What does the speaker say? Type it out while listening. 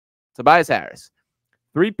Tobias Harris,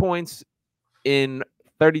 3 points in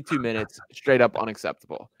 32 minutes, straight up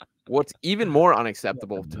unacceptable. What's even more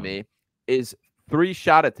unacceptable to me is 3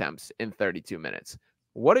 shot attempts in 32 minutes.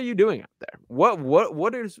 What are you doing out there?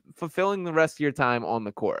 What is fulfilling the rest of your time on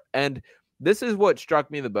the court? And this is what struck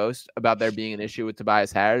me the most about there being an issue with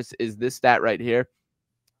Tobias Harris is this stat right here.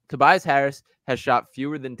 Tobias Harris has shot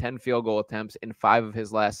fewer than 10 field goal attempts in 5 of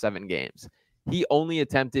his last 7 games. He only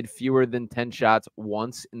attempted fewer than 10 shots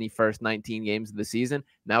once in the first 19 games of the season. And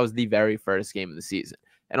that was the very first game of the season.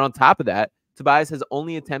 And on top of that, Tobias has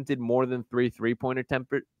only attempted more than 3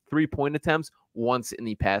 3-point attempts once in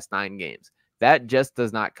the past 9 games. That just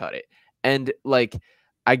does not cut it. And like,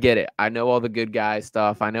 I get it. I know all the good guy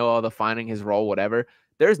stuff. I know all the finding his role, whatever.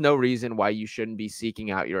 There's no reason why you shouldn't be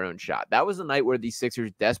seeking out your own shot. That was a night where the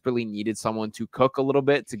Sixers desperately needed someone to cook a little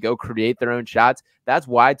bit, to go create their own shots. That's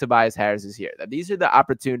why Tobias Harris is here. That these are the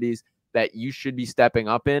opportunities that you should be stepping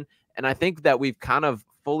up in. And I think that we've kind of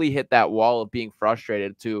fully hit that wall of being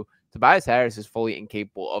frustrated to Tobias Harris is fully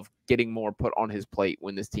incapable of getting more put on his plate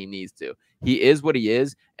when this team needs to. He is what he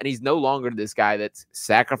is, and he's no longer this guy that's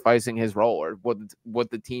sacrificing his role or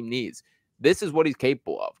what the team needs. This is what he's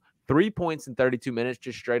capable of. 3 points in 32 minutes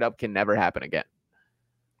just straight up can never happen again.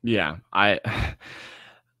 Yeah, I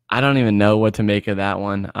don't even know what to make of that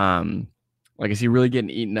one. Like, is he really getting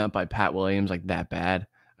eaten up by Pat Williams like that bad?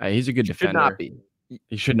 He's a good defender. Should not be.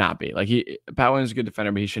 He should not be. Like, Pat Williams is a good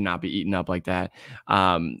defender, but he should not be eaten up like that.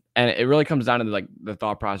 And it really comes down to like the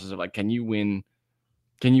thought process of like, can you win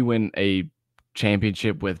a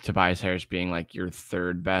championship with Tobias Harris being like your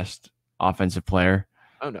third best offensive player?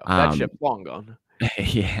 Oh no, that ship's long gone.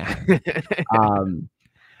 Yeah.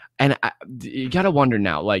 And you got to wonder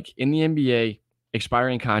now, like in the NBA,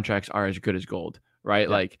 expiring contracts are as good as gold, right?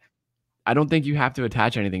 Yeah. Like, I don't think you have to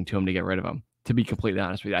attach anything to him to get rid of him, to be completely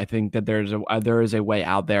honest with you. I think that there is a way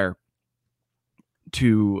out there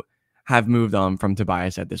to have moved on from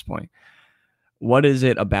Tobias at this point. What is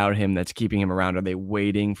it about him that's keeping him around? Are they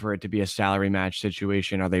waiting for it to be a salary match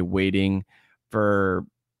situation? Are they waiting for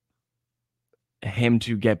him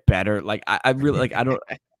to get better? Like, I really, like, I don't,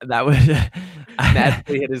 that was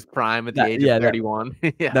naturally hit his prime at the age of 31.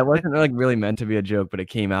 Yeah. That wasn't like really meant to be a joke, but it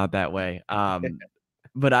came out that way.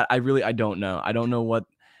 But I don't know. I don't know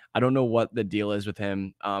what the deal is with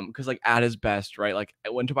him. Because like at his best, right? Like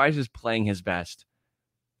when Tobias is playing his best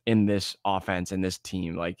in this offense and this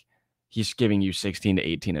team, like he's giving you 16 to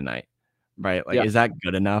 18 a night, right? Like, is that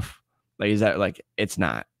good enough? Like, is that like, it's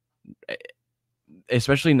not.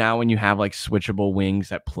 Especially now when you have like switchable wings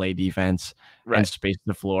that play defense and space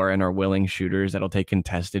the floor and are willing shooters that'll take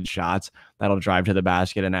contested shots, that'll drive to the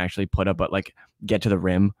basket and actually put up, but like get to the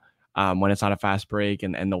rim when it's not a fast break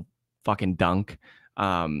and they'll fucking dunk.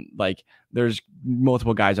 Like there's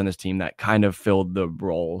multiple guys on this team that kind of filled the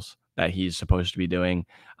roles that he's supposed to be doing.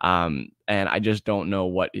 And I just don't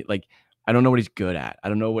know I don't know what he's good at. I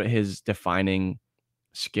don't know what his defining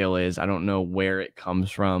skill is. I don't know where it comes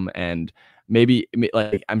from. And maybe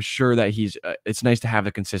like I'm sure that it's nice to have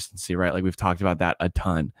the consistency, right? Like we've talked about that a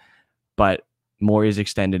ton, but more is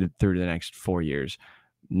extended through the next 4 years.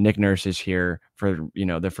 Nick Nurse is here for,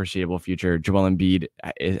 the foreseeable future. Joel Embiid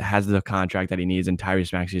has the contract that he needs, and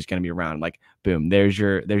Tyrese Maxey is going to be around. Like, boom, there's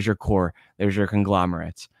your core, there's your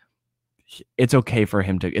conglomerates. It's okay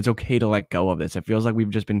to let go of this. It feels like we've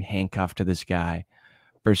just been handcuffed to this guy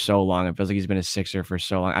for so long. It feels like he's been a Sixer for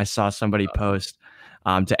so long. I saw somebody post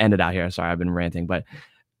to end it out here. Sorry, I've been ranting, but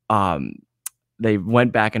they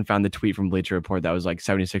went back and found the tweet from Bleacher Report that was like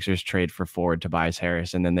 76ers trade for forward Tobias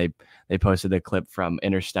Harris. And then they posted the clip from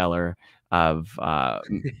Interstellar of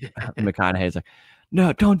McConaughey's like,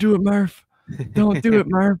 no, don't do it, Murph. Don't do it,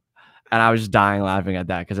 Murph. And I was just dying laughing at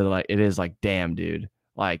that because it is like, damn, dude,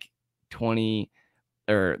 like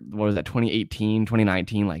 2018,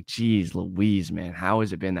 2019, like, geez Louise, man, how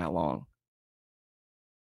has it been that long?